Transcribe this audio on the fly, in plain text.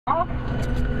Oh.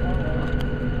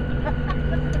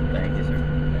 Thank you, sir.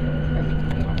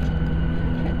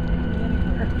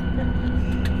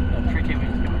 Tricky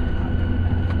wings coming.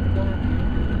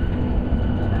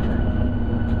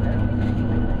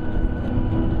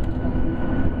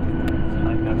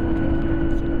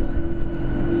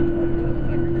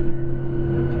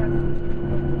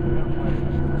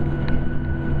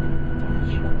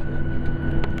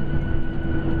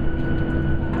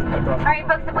 Alright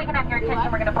folks, if we can have your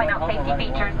attention, we're going to point out safety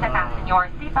features to fasten your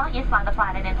seatbelt. You slide the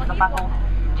flathead into the buckle.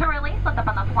 To release, look up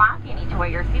on the flap. You need to wear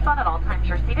your seatbelt at all times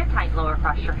you're seated, tight lower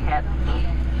across your hips.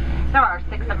 There are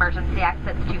 6 emergency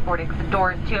exits, 2 forward exit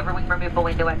doors, 2 overwing removable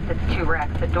window exits, 2 rear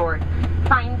exit doors.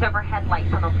 Signs overhead,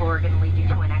 lights on the floor are going to lead you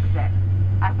to an exit.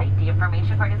 A safety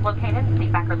information card is located in the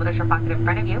seat back or literature pocket in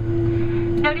front of you.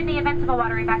 Note in the event of a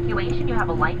water evacuation, you have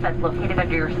a life vest located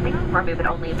under your seat. Remove it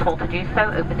only if told to do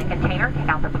so. Open the container, take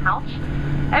out the pouch.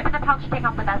 Open the pouch, take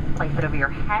out the vest, place it over your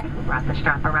head. Wrap the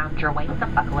strap around your waist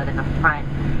and buckle it in the front.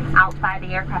 Outside the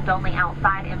aircraft, only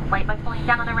outside. Inflate by pulling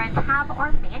down on the red tab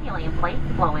or manually inflate.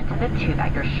 Blow into the tube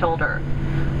at your shoulder.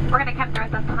 We're going to come through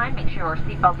at this time. Make sure your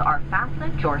seatbelts are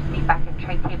fastened. Your seat back and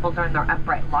tray tables are in their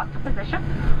upright locked position.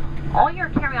 All your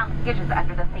carry-on luggage is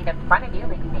under the seat in front of you,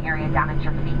 leaving the area down at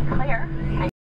your feet clear.